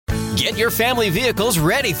Get your family vehicles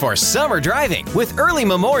ready for summer driving with early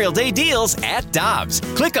Memorial Day deals at Dobbs.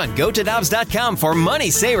 Click on GoToDobbs.com for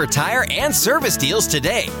money saver tire and service deals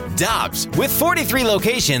today. Dobbs, with 43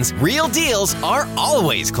 locations, real deals are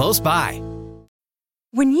always close by.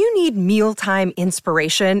 When you need mealtime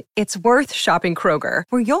inspiration, it's worth shopping Kroger,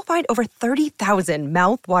 where you'll find over 30,000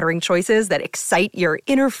 mouth-watering choices that excite your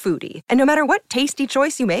inner foodie. And no matter what tasty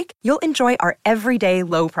choice you make, you'll enjoy our everyday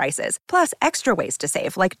low prices, plus extra ways to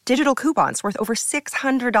save, like digital coupons worth over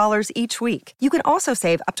 $600 each week. You can also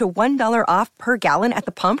save up to $1 off per gallon at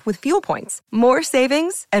the pump with fuel points. More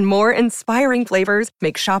savings and more inspiring flavors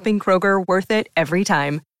make shopping Kroger worth it every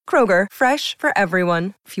time. Kroger, fresh for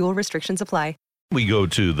everyone. Fuel restrictions apply. We go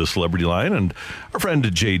to the celebrity line, and our friend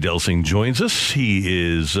Jay Delsing joins us.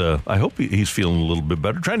 He is, I hope he's feeling a little bit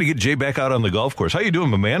better. Trying to get Jay back out on the golf course. How you doing,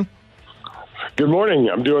 my man? Good morning.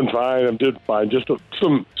 I'm doing fine. I'm doing fine. Just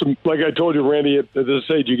some, like I told you, Randy, at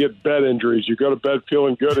this age, you get bed injuries. You go to bed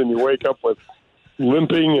feeling good, and you wake up with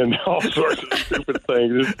limping and all sorts of stupid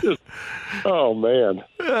things. It's just, oh man.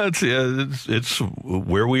 It's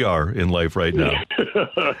where we are in life right now.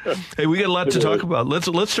 Hey, we got a lot to talk about.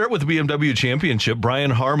 Let's start with the BMW Championship.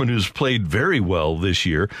 Brian Harman, who's played very well this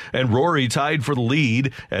year, and Rory tied for the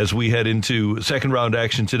lead as we head into second round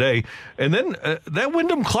action today. And then that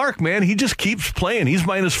Wyndham Clark, man, he just keeps playing. He's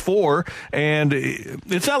 -4, and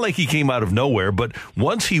it's not like he came out of nowhere, but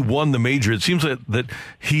once he won the major, it seems that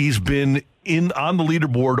he's been on the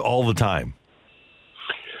leaderboard all the time.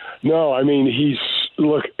 No, I mean, you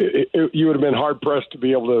would have been hard-pressed to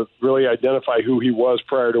be able to really identify who he was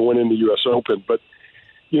prior to winning the U.S. Open. But,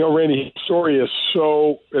 Randy, his story is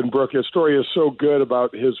and Brooke, his story is so good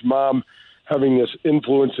about his mom having this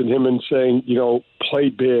influence in him and saying, play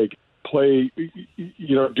big,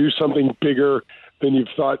 do something bigger than you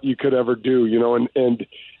thought you could ever do, and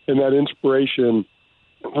that inspiration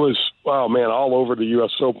was, wow, man, all over the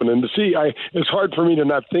U.S. Open. And to see, it's hard for me to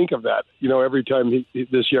not think of that, every time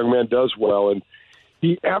this young man does well. And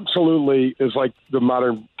he absolutely is like the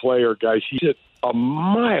modern player, guys. He's hit a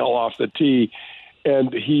mile off the tee.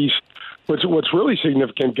 And what's really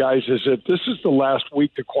significant, guys, is that this is the last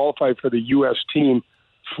week to qualify for the U.S. team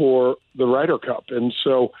for the Ryder Cup. And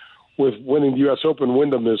so with winning the U.S. Open,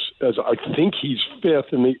 Wyndham as I think he's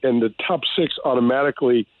fifth, and the top six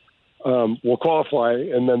automatically will qualify,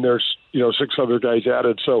 and then there's 6 other guys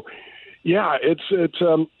added. So, yeah, it's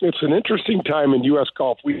an interesting time in U.S.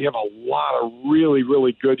 golf. We have a lot of really,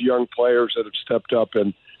 really good young players that have stepped up,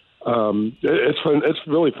 and it's fun. It's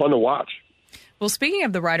really fun to watch. Well, speaking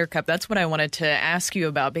of the Ryder Cup, that's what I wanted to ask you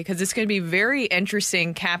about, because it's going to be very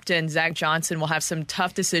interesting. Captain Zach Johnson will have some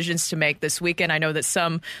tough decisions to make this weekend. I know that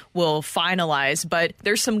some will finalize, but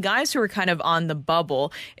there's some guys who are kind of on the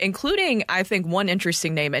bubble, including, I think, one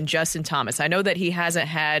interesting name, and Justin Thomas. I know that he hasn't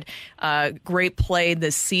had great play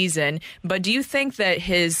this season, but do you think that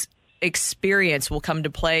his experience will come to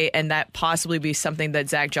play and that possibly be something that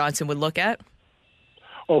Zach Johnson would look at?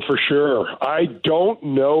 Oh, for sure. I don't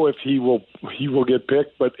know if he will get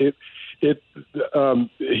picked, but he's in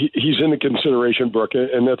the consideration, Brooke,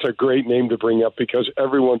 and that's a great name to bring up because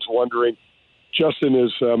everyone's wondering. Justin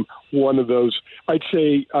is one of those. I'd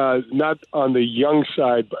say not on the young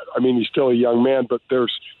side, but I mean he's still a young man. But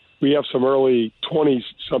we have some early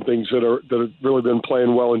 20-somethings that have really been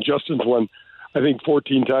playing well, and Justin's won, I think,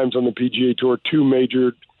 14 times on the PGA Tour, 2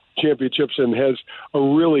 major championships, and has a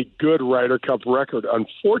really good Ryder Cup record.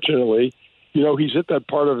 Unfortunately, he's at that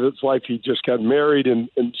part of his life. He just got married, and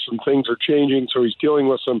some things are changing, so he's dealing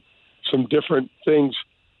with some different things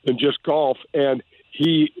than just golf, and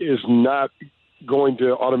he is not going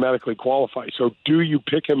to automatically qualify. So do you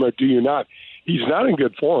pick him or do you not? He's not in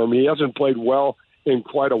good form. He hasn't played well in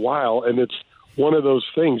quite a while, and it's one of those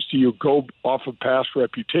things. Do you go off of past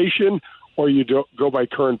reputation or you go by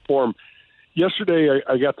current form? Yesterday,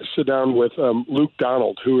 I got to sit down with Luke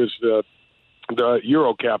Donald, who is the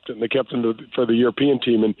Euro captain, the captain for the European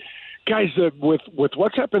team. And guys, with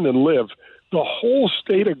what's happened in LIV, the whole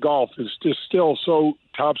state of golf is just still so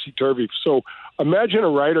topsy-turvy. So imagine a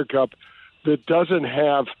Ryder Cup that doesn't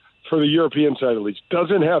have, for the European side at least,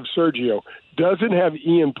 doesn't have Sergio, doesn't have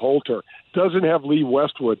Ian Poulter, doesn't have Lee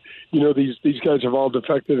Westwood. These guys have all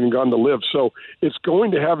defected and gone to LIV. So it's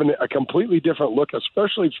going to have a completely different look,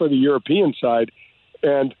 especially for the European side.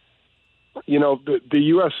 And, the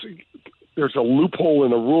U.S., there's a loophole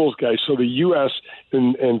in the rules, guys. So the U.S.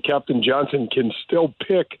 and Captain Johnson can still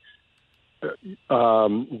pick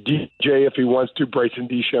DJ if he wants to, Bryson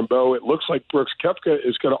DeChambeau. It looks like Brooks Koepka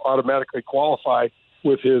is going to automatically qualify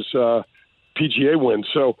with his PGA win.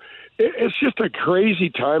 So it's just a crazy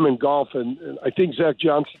time in golf, and I think Zach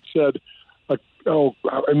Johnson said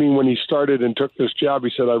when he started and took this job,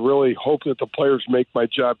 he said, I really hope that the players make my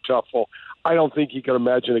job tough. Well, I don't think he could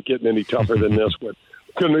imagine it getting any tougher than this one.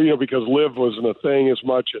 Because live wasn't a thing as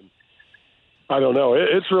much. And I don't know.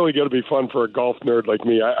 It's really going to be fun for a golf nerd like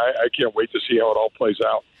me. I can't wait to see how it all plays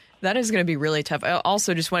out. That is going to be really tough. I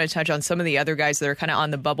also just want to touch on some of the other guys that are kind of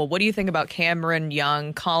on the bubble. What do you think about Cameron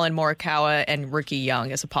Young, Colin Morikawa, and Ricky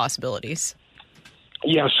Young as possibilities?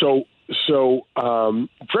 Yeah, so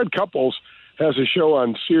Fred Couples has a show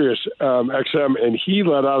on Sirius XM, and he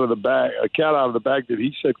let out of the bag a cat out of the bag that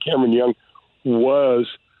he said Cameron Young was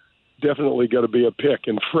definitely going to be a pick.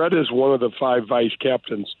 And Fred is one of the 5 vice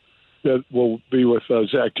captains that will be with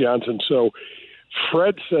Zach Johnson. So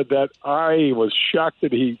Fred said that. I was shocked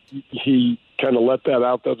that he kind of let that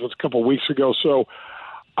out. That was a couple of weeks ago. So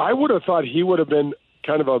I would have thought he would have been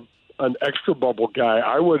kind of an extra bubble guy.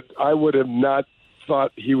 I would have not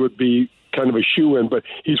thought he would be kind of a shoe-in, but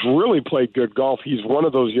he's really played good golf. He's one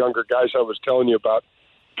of those younger guys I was telling you about.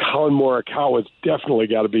 Colin Morikawa's definitely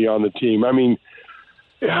got to be on the team. I mean,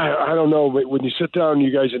 I don't know, but when you sit down,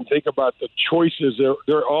 you guys, and think about the choices,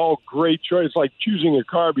 they're all great choices. Like choosing a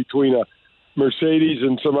car between a Mercedes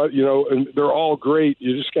and some, and they're all great.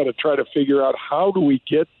 You just got to try to figure out how do we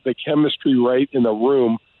get the chemistry right in the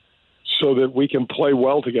room so that we can play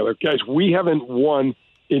well together. Guys, we haven't won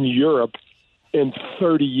in Europe in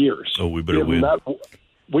 30 years. So we better win.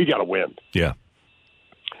 We got to win. Yeah.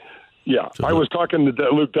 Yeah. So I was talking to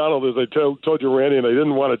Luke Donald, as I told you, Randy, and I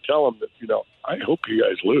didn't want to tell him that, I hope you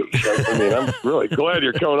guys lose. I mean, I'm really glad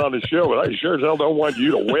you're coming on the show, but I sure as hell don't want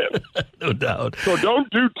you to win. No doubt. So don't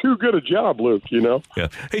do too good a job, Luke, Yeah.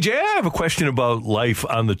 Hey, Jay, I have a question about life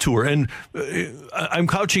on the tour, and I'm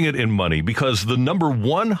couching it in money because the number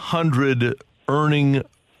 100 earning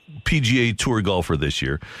PGA Tour golfer this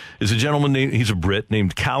year is a gentleman he's a Brit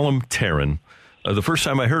named Callum Tarrant. The first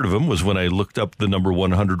time I heard of him was when I looked up the number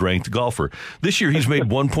 100 ranked golfer. This year he's made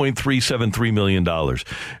 $1.373 million.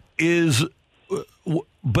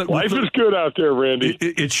 But life is good out there, Randy.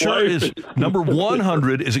 It sure is. Number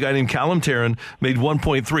 100 is a guy named Callum Tarrant, made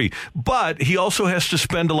 1.3. But he also has to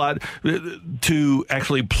spend a lot to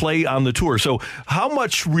actually play on the tour. So how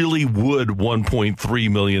much really would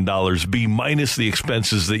 $1.3 million be minus the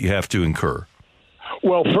expenses that you have to incur?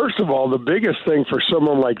 Well, first of all, the biggest thing for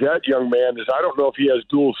someone like that young man is I don't know if he has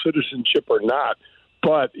dual citizenship or not,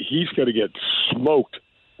 but he's going to get smoked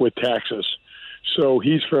with taxes. So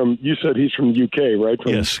you said he's from the UK, right?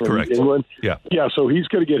 Yes, from correct. England? Yeah. Yeah, so he's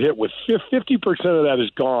going to get hit with 50% of that is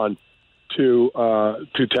gone to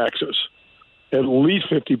taxes. At least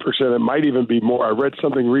 50%. It might even be more. I read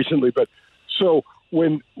something recently. But so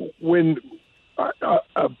when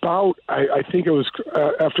I think it was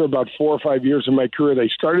after about 4 or 5 years of my career, they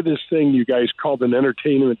started this thing you guys called an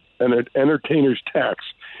entertainer's tax.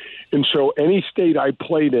 And so any state I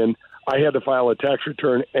played in, I had to file a tax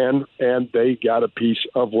return, and they got a piece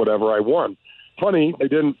of whatever I won. Funny, they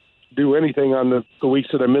didn't do anything on the weeks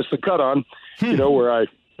that I missed the cut on, where I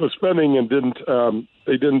was spending and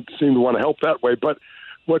they didn't seem to want to help that way. But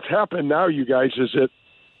what's happened now, you guys, is that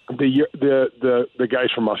the guys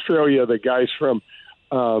from Australia, the guys from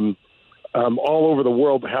all over the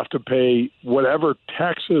world have to pay whatever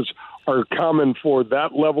taxes are common for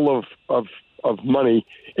that level of money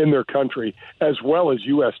in their country, as well as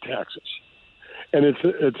U.S. taxes. And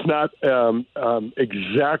it's not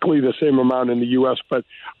exactly the same amount in the U.S., but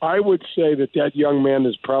I would say that young man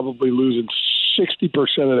is probably losing 60%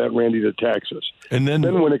 of that, Randy, to taxes. And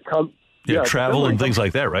then when it comes... travel and things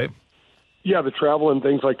like that, right? Yeah, the travel and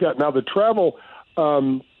things like that. Now, the travel,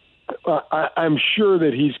 I'm sure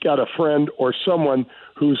that he's got a friend or someone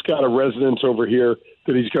who's got a residence over here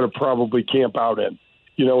that he's going to probably camp out in.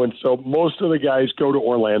 And so most of the guys go to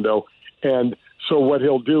Orlando, and so what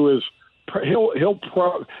he'll do is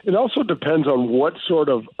it also depends on what sort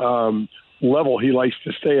of level he likes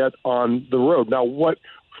to stay at on the road. Now, once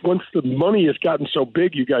the money has gotten so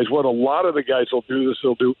big, you guys, what a lot of the guys will do is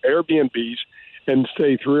they'll do Airbnbs and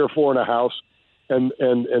stay 3 or 4 in a house and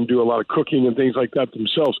do a lot of cooking and things like that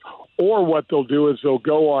themselves. Or what they'll do is they'll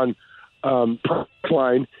go on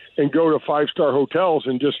Priceline and go to 5-star hotels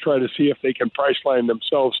and just try to see if they can Priceline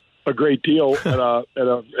themselves a great deal at a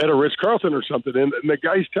Ritz-Carlton or something. And the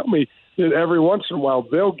guys tell me that every once in a while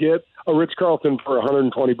they'll get a Ritz-Carlton for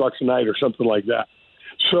 $120 a night or something like that.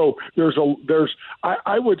 So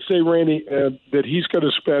I would say, Randy, that he's going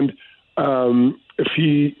to spend and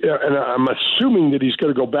I'm assuming that he's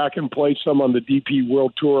going to go back and play some on the DP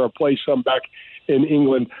World Tour or play some back in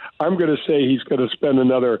England. I'm going to say he's going to spend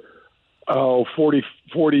another $40,000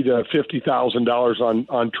 to $50,000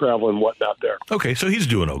 on travel and whatnot there. Okay, so he's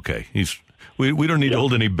doing okay. He's We don't need to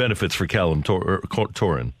hold any benefits for Callum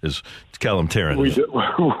Tarren. Is Callum Tarren?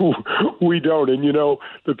 We don't. And,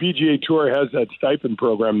 the PGA Tour has that stipend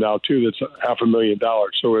program now, too, that's $500,000.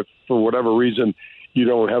 So if for whatever reason you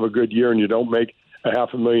don't have a good year and you don't make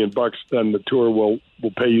 $500,000, then the tour will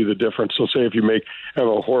pay you the difference. So say if you have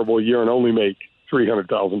a horrible year and only make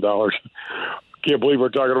 $300,000. Can't believe we're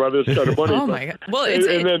talking about this kind of money. Oh my God! Well,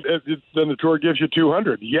 then the tour gives you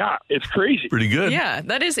 $200. Yeah, it's crazy. Pretty good. Yeah,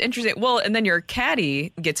 that is interesting. Well, and then your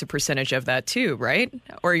caddy gets a percentage of that too, right?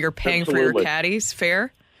 Or you're paying for your caddies,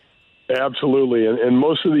 fair? Absolutely, and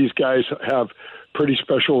most of these guys have pretty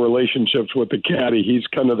special relationships with the caddy. He's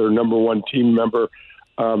kind of their number one team member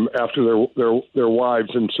after their wives,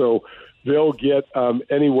 and so they'll get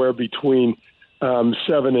anywhere between 7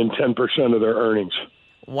 and 10% of their earnings.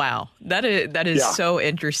 Wow. That is so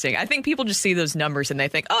interesting. I think people just see those numbers and they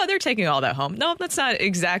think, oh, they're taking all that home. No, that's not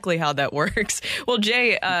exactly how that works. Well,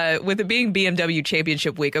 Jay, with it being BMW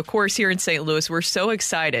Championship Week, of course, here in St. Louis, we're so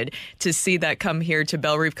excited to see that come here to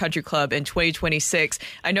Belle Rive Country Club in 2026.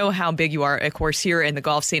 I know how big you are, of course, here in the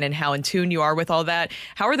golf scene and how in tune you are with all that.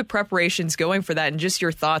 How are the preparations going for that? And just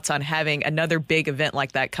your thoughts on having another big event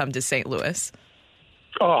like that come to St. Louis?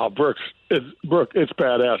 Oh, Brooke, it's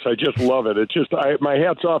badass. I just love it. It's just my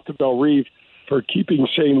hat's off to Belle Rive for keeping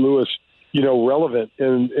St. Louis, relevant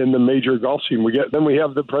in the major golf scene. We have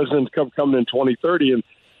the President's Cup coming in 2030, and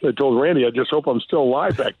I told Randy, I just hope I'm still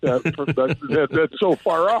alive back then. That's so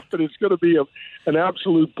far off, but it's going to be an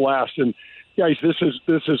absolute blast. And guys, this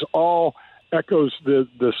is all echoes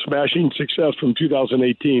the smashing success from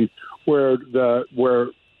 2018, where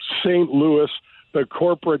St. Louis, the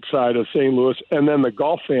corporate side of St. Louis, and then the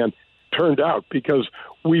golf fan turned out because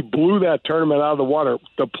we blew that tournament out of the water.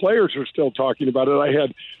 The players are still talking about it. I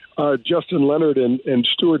had Justin Leonard and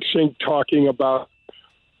Stuart Sink talking about,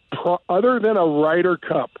 other than a Ryder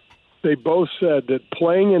Cup, they both said that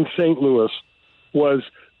playing in St. Louis was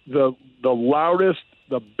the loudest,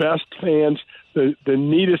 the best fans, the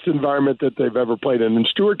neatest environment that they've ever played in. And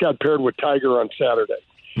Stuart got paired with Tiger on Saturday.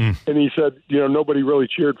 And he said, nobody really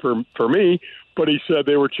cheered for me, but he said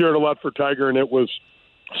they were cheering a lot for Tiger, and it was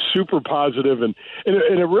super positive, and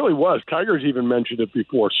it really was. Tiger's even mentioned it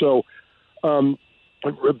before. So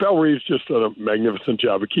Belle Rive's just done a magnificent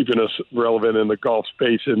job of keeping us relevant in the golf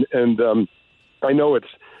space, and I know it's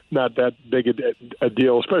not that big a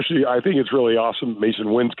deal, especially I think it's really awesome.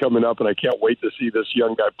 Mason Wynn's coming up, and I can't wait to see this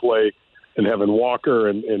young guy play, and Evan Walker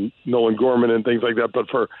and Nolan Gorman and things like that. But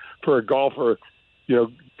for a golfer,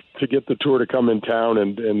 to get the tour to come in town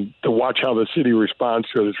and to watch how the city responds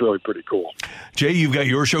to it is really pretty cool. Jay, you've got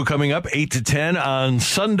your show coming up 8 to 10 on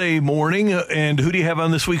Sunday morning. And who do you have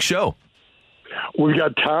on this week's show? We've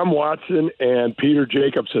got Tom Watson and Peter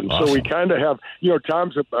Jacobsen. Awesome. So we kind of have,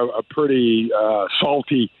 Tom's a pretty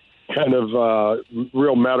salty kind of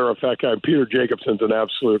real matter-of-fact guy. Peter Jacobsen's an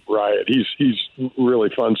absolute riot. He's really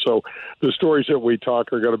fun. So the stories that we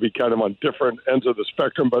talk are going to be kind of on different ends of the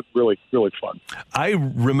spectrum, but really, really fun. I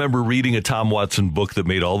remember reading a Tom Watson book that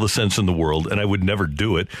made all the sense in the world, and I would never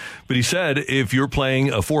do it. But he said if you're playing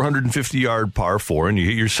a 450-yard par 4 and you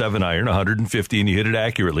hit your 7-iron 150 and you hit it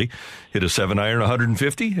accurately, hit a 7-iron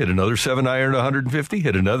 150, hit another 7-iron 150,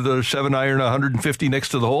 hit another 7-iron 150 next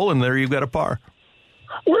to the hole, and there you've got a par.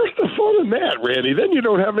 Where's the fun in that, Randy? Then you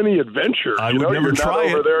don't have any adventure. I would never try it.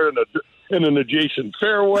 You're not over there in an adjacent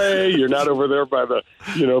fairway. You're not over there by the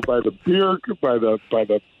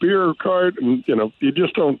beer cart, and you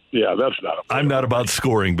just don't. Yeah, that's not. I'm not about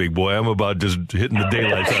scoring, big boy. I'm about just hitting the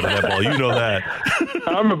daylights out of that ball. You know that.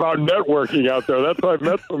 I'm about networking out there. That's why I've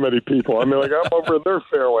met so many people. I mean, I'm over in their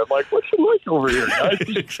fairway. I'm like, what's it like over here, guys? It's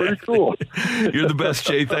Exactly. pretty cool. You're the best,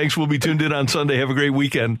 Jay. Thanks. We'll be tuned in on Sunday. Have a great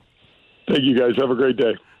weekend. Thank you, guys. Have a great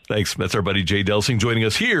day. Thanks. That's our buddy Jay Delsing joining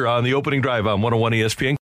us here on the opening drive on 101 ESPN.